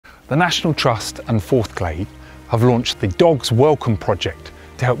The National Trust and Forthglade have launched the Dogs Welcome Project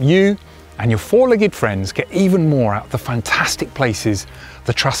to help you and your four-legged friends get even more out of the fantastic places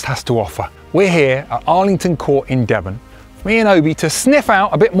the Trust has to offer. We're here at Arlington Court in Devon, me and Obi, to sniff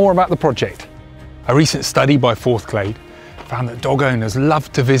out a bit more about the project. A recent study by Forthglade found that dog owners love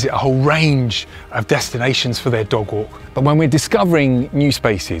to visit a whole range of destinations for their dog walk. But when we're discovering new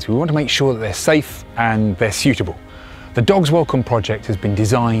spaces, we want to make sure that they're safe and they're suitable. The Dogs Welcome Project has been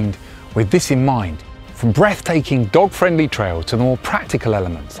designed with this in mind. From breathtaking dog-friendly trails to the more practical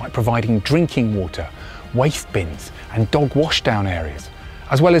elements like providing drinking water, waste bins and dog washdown areas,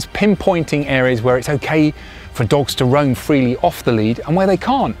 as well as pinpointing areas where it's okay for dogs to roam freely off the lead and where they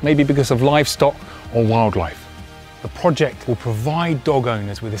can't, maybe because of livestock or wildlife. The project will provide dog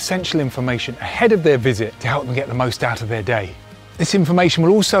owners with essential information ahead of their visit to help them get the most out of their day. This information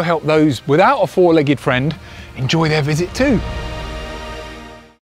will also help those without a four-legged friend enjoy their visit too.